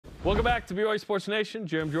Welcome back to BYU Sports Nation.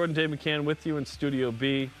 Jarom, Jordan, Dave McCann with you in Studio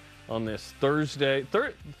B on this Thursday.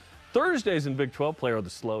 Thursdays in Big 12 play are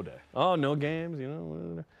the slow day. Oh, no games, you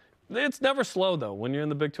know. It's never slow, though, when you're in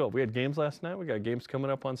the Big 12. We had games last night. We got games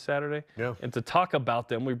coming up on Saturday. Yeah. And to talk about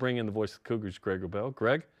them, we bring in the voice of the Cougars, Greg Wrubell.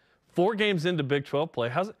 Greg, 4 games into Big 12 play.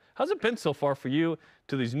 How's it been so far for you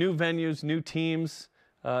to these new venues, new teams?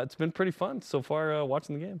 It's been pretty fun so far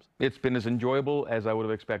watching the games. It's been as enjoyable as I would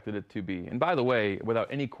have expected it to be. And by the way, without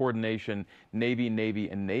any coordination, Navy,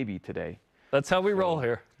 and Navy today. That's how we roll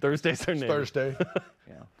here. Thursdays are Navy. Thursday.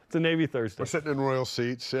 Yeah. It's a Navy Thursday. We're sitting in royal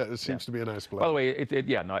seats. Yeah, it seems to be a nice place. By the way,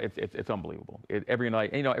 it's unbelievable. Every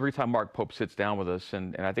night, every time Mark Pope sits down with us,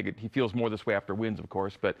 and I think he feels more this way after wins, of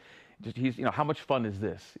course, but just how much fun is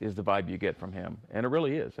this, is the vibe you get from him. And it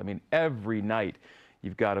really is. I mean, every night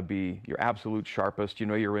you've got to be your absolute sharpest. You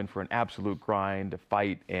know you're in for an absolute grind, a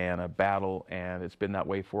fight, and a battle, and it's been that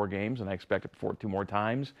way 4 games, and I expect it for 2 more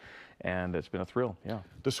times, and it's been a thrill, yeah.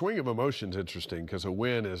 The swing of emotion's interesting because a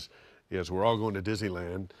win is we're all going to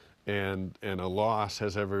Disneyland, and a loss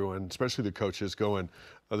has everyone, especially the coaches, going,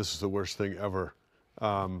 oh, this is the worst thing ever.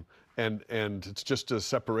 And it's just a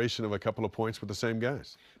separation of a couple of points with the same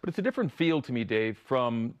guys. But it's a different feel to me, Dave,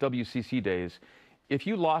 from WCC days. If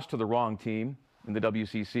you lost to the wrong team in the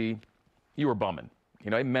WCC, you were bumming.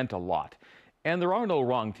 It meant a lot. And there are no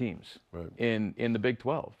wrong teams in the Big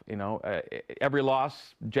 12. Every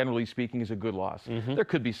loss, generally speaking, is a good loss. Mm-hmm. There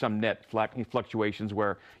could be some net fluctuations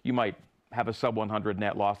where you might have a sub-100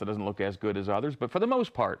 net loss that doesn't look as good as others. But for the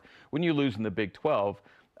most part, when you lose in the Big 12,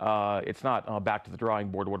 it's not back to the drawing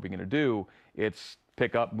board, what are we going to do? It's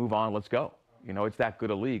pick up, move on, let's go. It's that good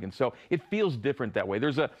a league. And so it feels different that way.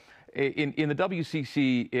 In the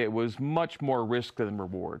WCC, it was much more risk than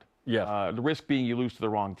reward. Yeah. The risk being you lose to the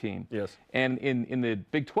wrong team. Yes. And in the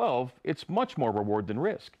Big 12, it's much more reward than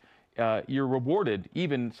risk. You're rewarded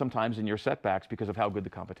even sometimes in your setbacks because of how good the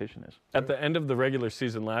competition is. At the end of the regular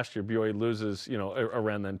season last year, BYU loses,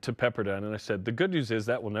 around then to Pepperdine, and I said, the good news is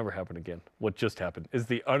that will never happen again. What just happened is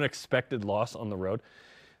the unexpected loss on the road.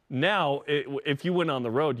 Now, if you went on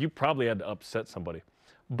the road, you probably had to upset somebody.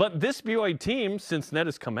 But this BYU team, since net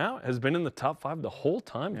has come out, has been in the top 5 the whole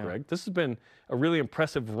time, yeah. Greg. This has been a really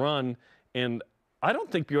impressive run, and I don't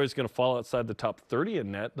think BYU is going to fall outside the top 30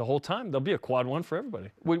 in net the whole time. There'll be a quad 1 for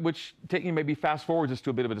everybody. Which, taking maybe fast forward just to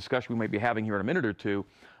a bit of a discussion we might be having here in a minute or two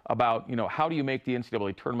about, how do you make the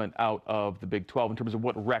NCAA tournament out of the Big 12 in terms of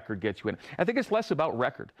what record gets you in. I think it's less about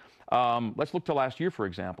record. Let's look to last year, for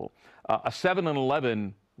example. A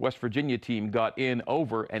 7-11 West Virginia team got in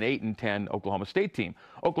over an 8-10 Oklahoma State team.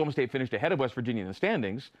 Oklahoma State finished ahead of West Virginia in the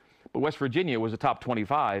standings, but West Virginia was a top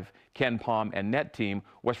 25 Ken Pom and net team.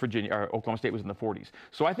 Oklahoma State was in the 40s.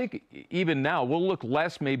 So I think even now we'll look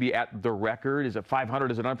less maybe at the record. Is it 500?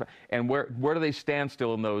 Is it unfair? And where do they stand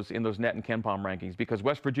still in those net and Ken Pom rankings? Because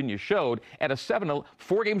West Virginia showed at a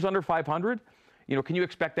 4 games under 500. Can you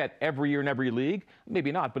expect that every year in every league?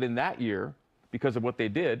 Maybe not. But in that year, because of what they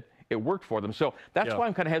did, it worked for them. So that's why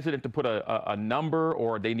I'm kind of hesitant to put a number,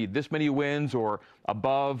 or they need this many wins, or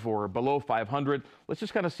above or below 500. Let's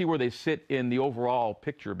just kind of see where they sit in the overall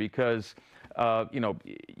picture, because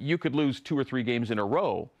you could lose 2 or 3 games in a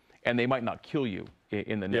row and they might not kill you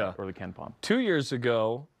in the net or the Ken Pom. 2 years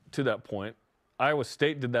ago, to that point, Iowa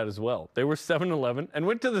State did that as well. They were 7-11 and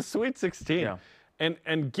went to the Sweet 16. Yeah.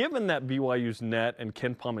 And given that BYU's net and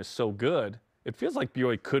Ken Pom is so good, it feels like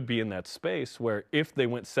BYU could be in that space where if they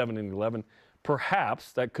went 7-11,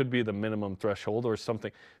 perhaps that could be the minimum threshold or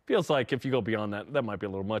something. Feels like if you go beyond that, that might be a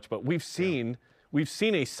little much. But we've seen a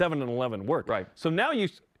 7-11 work. Right. So now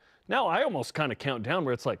I almost kind of count down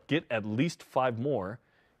where it's like get at least 5 more,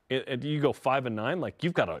 and you go 5-9, like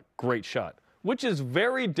you've got a great shot. Which is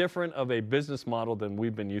very different of a business model than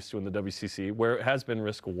we've been used to in the WCC, where it has been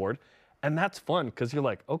risk reward, and that's fun because you're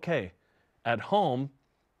like, okay, at home,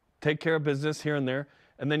 take care of business here and there,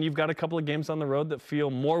 and then you've got a couple of games on the road that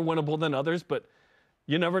feel more winnable than others, but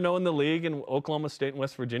you never know in the league in Oklahoma State and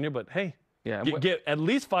West Virginia, but hey, get at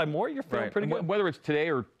least 5 more, you're feeling pretty good. Whether it's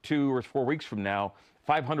today or 2 or 4 weeks from now,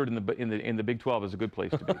 500 in the Big 12 is a good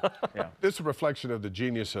place to be. Yeah. It's a reflection of the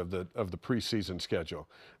genius of the preseason schedule,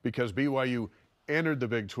 because BYU entered the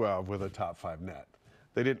Big 12 with a top 5 net.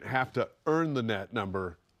 They didn't have to earn the net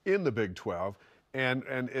number in the Big 12. And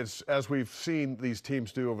it's, as we've seen these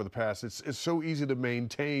teams do over the past, it's so easy to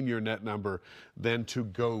maintain your net number than to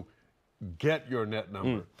go get your net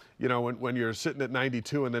number. When you're sitting at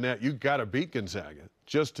 92 in the net, you've got to beat Gonzaga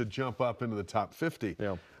just to jump up into the top 50.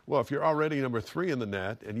 Yeah. Well, if you're already number 3 in the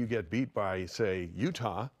net and you get beat by, say,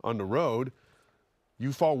 Utah on the road,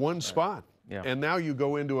 you fall 1 spot. Yeah. And now you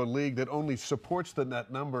go into a league that only supports the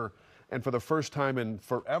net number And for the first time in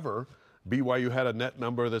forever, BYU had a net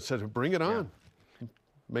number that said, bring it on.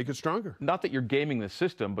 Make it stronger. Not that you're gaming the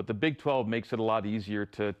system, but the Big 12 makes it a lot easier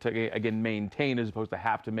to again, maintain as opposed to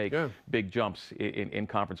have to make big jumps in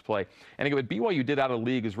conference play. And again, what BYU did out of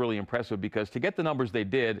league is really impressive because to get the numbers they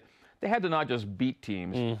did, they had to not just beat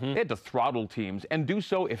teams, they had to throttle teams and do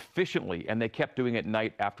so efficiently, and they kept doing it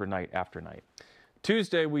night after night after night.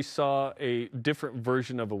 Tuesday, we saw a different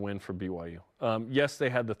version of a win for BYU. Yes, they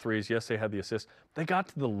had the threes. Yes, they had the assists. They got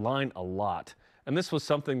to the line a lot. And this was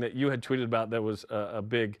something that you had tweeted about that was a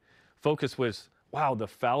big focus was, wow, the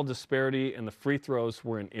foul disparity and the free throws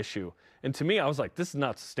were an issue. And to me, I was like, this is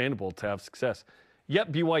not sustainable to have success.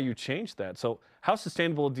 Yet BYU changed that. So how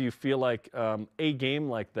sustainable do you feel like a game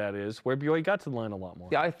like that is where BYU got to the line a lot more?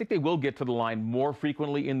 Yeah, I think they will get to the line more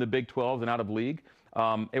frequently in the Big 12 than out of league.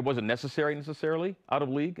 It wasn't necessarily out of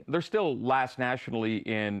league. They're still last nationally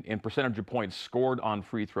in percentage of points scored on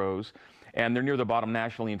free throws. And they're near the bottom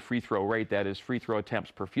nationally in free throw rate, that is free throw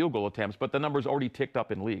attempts per field goal attempts, but the number's already ticked up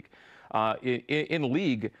in league. In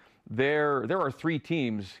league, there are 3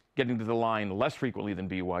 teams getting to the line less frequently than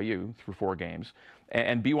BYU through 4 games.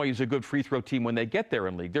 And BYU's a good free throw team when they get there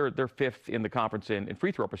in league. They're 5th in the conference in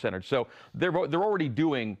free throw percentage. So they're already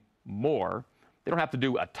doing more. They don't have to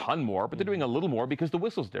do a ton more, but they're doing a little more because the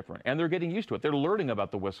whistle's different, and they're getting used to it. They're learning about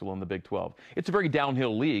the whistle in the Big 12. It's a very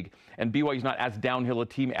downhill league, and BYU's not as downhill a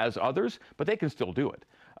team as others, but they can still do it.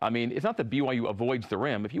 I mean, it's not that BYU avoids the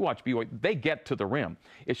rim. If you watch BYU, they get to the rim.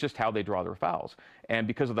 It's just how they draw their fouls. And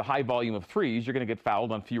because of the high volume of threes, you're going to get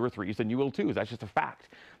fouled on fewer threes than you will twos. That's just a fact.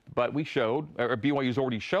 But we showed, or BYU's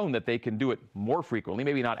already shown that they can do it more frequently,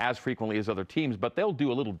 maybe not as frequently as other teams, but they'll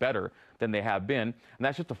do a little better than they have been. And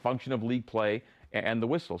that's just a function of league play and the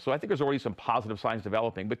whistle. So I think there's already some positive signs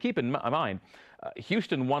developing. But keep in mind,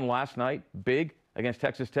 Houston won last night, big, against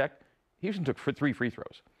Texas Tech. Houston took 3 free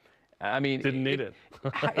throws. I mean, didn't need it.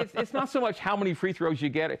 It's not so much how many free throws you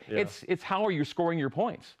get. Yeah. It's how are you scoring your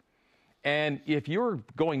points. And if you're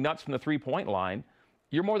going nuts from the 3-point line,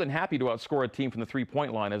 you're more than happy to outscore a team from the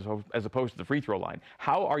 3-point line as opposed to the free throw line.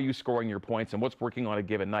 How are you scoring your points and what's working on a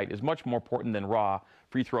given night is much more important than raw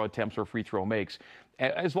free throw attempts or free throw makes.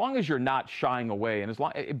 As long as you're not shying away, and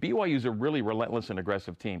BYU is a really relentless and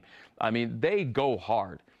aggressive team. I mean, they go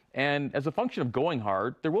hard. And as a function of going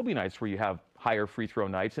hard, there will be nights where you have higher free throw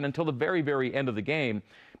nights. And until the very, very end of the game,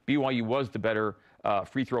 BYU was the better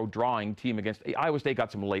free throw drawing team against Iowa State.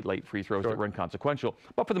 Got some late free throws that were inconsequential.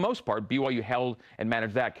 But for the most part, BYU held and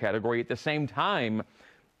managed that category. At the same time,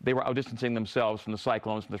 they were outdistancing themselves from the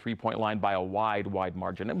Cyclones from the 3-point line by a wide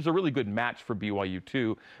margin. It was a really good match for BYU,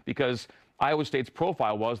 too, because Iowa State's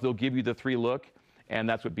profile was they'll give you the 3 look, and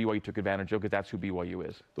that's what BYU took advantage of because that's who BYU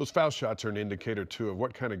is. Those foul shots are an indicator, too, of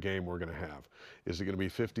what kind of game we're going to have. Is it going to be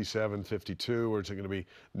 57, 52, or is it going to be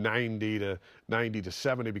 90 to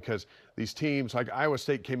 70? Because these teams, like Iowa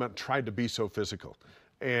State, came out and tried to be so physical.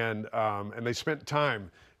 And they spent time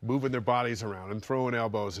moving their bodies around and throwing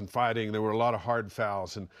elbows and fighting. There were a lot of hard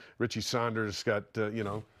fouls, and Richie Saunders got,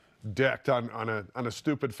 decked on a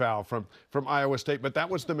stupid foul from Iowa State. But that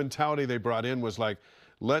was the mentality they brought in, was like,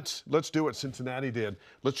 let's do what Cincinnati did.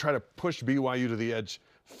 Let's try to push BYU to the edge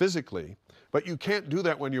physically. But you can't do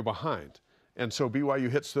that when you're behind. And so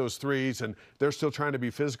BYU hits those threes, and they're still trying to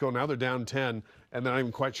be physical. Now they're down 10, and they're not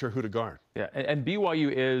even quite sure who to guard. Yeah, and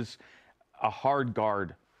BYU is a hard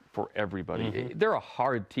guard for everybody. They're a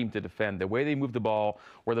hard team to defend. The way they move the ball,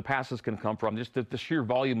 where the passes can come from, just the sheer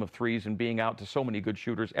volume of threes and being out to so many good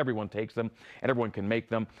shooters. Everyone takes them, and everyone can make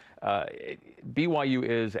them. BYU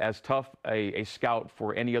is as tough a scout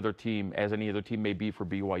for any other team as any other team may be for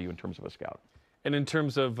BYU in terms of a scout. And in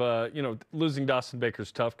terms of, losing Dawson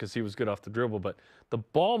Baker's tough because he was good off the dribble, but the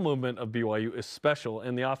ball movement of BYU is special,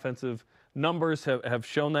 and the offensive numbers have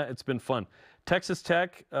shown that. It's been fun. Texas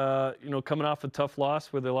Tech, coming off a tough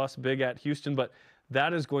loss where they lost big at Houston, but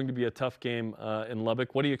that is going to be a tough game in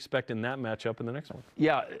Lubbock. What do you expect in that matchup in the next one?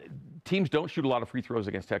 Yeah, teams don't shoot a lot of free throws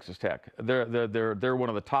against Texas Tech. They're one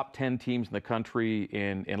of the top 10 teams in the country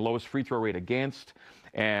in lowest free throw rate against,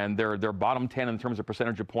 and they're bottom 10 in terms of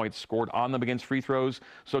percentage of points scored on them against free throws.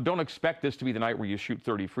 So don't expect this to be the night where you shoot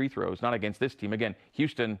 30 free throws, not against this team. Again,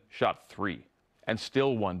 Houston shot 3 and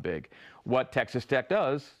still won big. What Texas Tech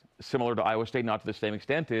does, similar to Iowa State, not to the same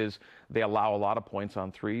extent, is they allow a lot of points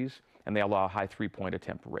on threes, and they allow a high 3-point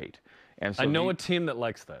attempt rate. And so I know a team that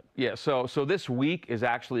likes that. Yeah, so this week is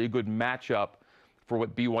actually a good matchup for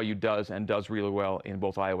what BYU does and does really well in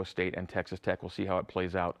both Iowa State and Texas Tech. We'll see how it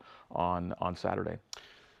plays out on Saturday.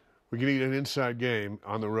 We can eat an inside game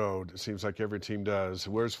on the road. It seems like every team does.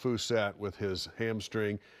 Where's Foose at with his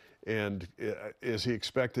hamstring? And is he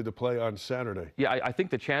expected to play on Saturday? Yeah, I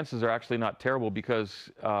think the chances are actually not terrible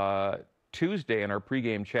because Tuesday in our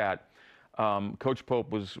pregame chat, Coach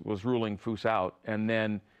Pope was ruling Foose out, and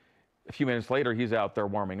then a few minutes later he's out there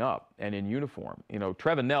warming up and in uniform. You know,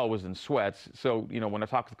 Trevin Nell was in sweats, so you know when I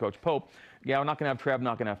talked to Coach Pope, yeah, we're not going to have Trev,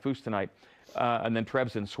 not going to have Foose tonight. And then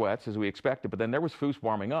Trev's in sweats as we expected, but then there was Foose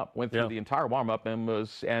warming up, went through the entire warm up and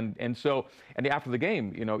was and after the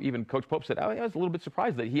game, you know, even Coach Pope said, oh, I was a little bit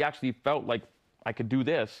surprised that he actually felt like I could do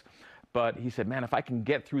this, but he said, man, if I can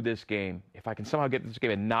get through this game, if I can somehow get through this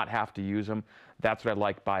game and not have to use him, that's what I'd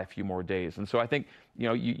like by a few more days. And so I think, you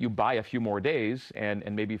know, you buy a few more days and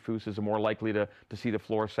maybe Foose is more likely to see the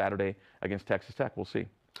floor Saturday against Texas Tech. We'll see.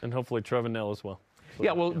 And hopefully Trevin Nell as well.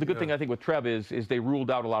 Yeah, well, the good thing I think with Trev is they ruled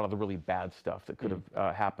out a lot of the really bad stuff that could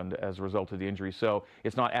have happened as a result of the injury. So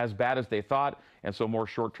it's not as bad as they thought, and so more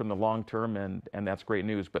short-term than long-term, and that's great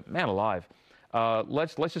news. But man alive,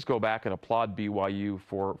 let's just go back and applaud BYU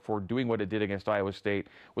for doing what it did against Iowa State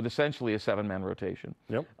with essentially a 7-man rotation.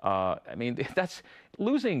 Yep. I mean, that's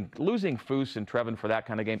losing Foose and Trevin for that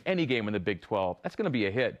kind of game, any game in the Big 12, that's going to be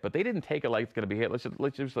a hit. But they didn't take it like it's going to be a hit.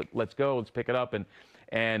 Let's go, let's pick it up, and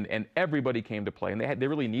everybody came to play, and they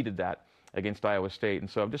really needed that against Iowa State. And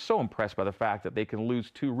so I'm just so impressed by the fact that they can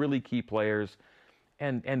lose 2 really key players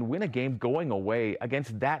and win a game going away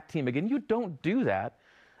against that team. Again, you don't do that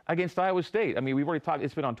against Iowa State. I mean, we've already talked,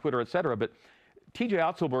 it's been on Twitter, et cetera, but TJ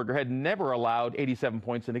Otzelberger had never allowed 87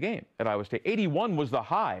 points in a game at Iowa State. 81 was the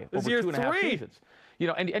high over 2.5 seasons. You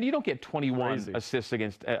know, and you don't get 21 assists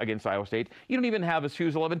against Iowa State. You don't even have as few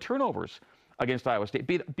as 11 turnovers against Iowa State.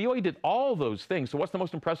 BYU did all those things. So what's the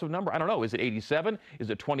most impressive number? I don't know. Is it 87? Is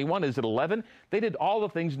it 21? Is it 11? They did all the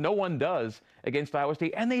things no one does against Iowa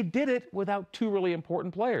State, and they did it without 2 really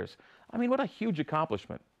important players. I mean, what a huge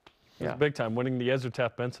accomplishment. Yeah. Big time, winning the Ezra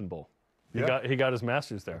Taft Benson Bowl. He got his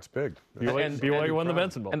master's there. That's big. BYU won the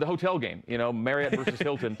Benson Bowl. And the hotel game, you know, Marriott versus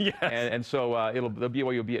Hilton. Yes. And so the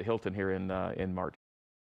BYU will be at Hilton here in March.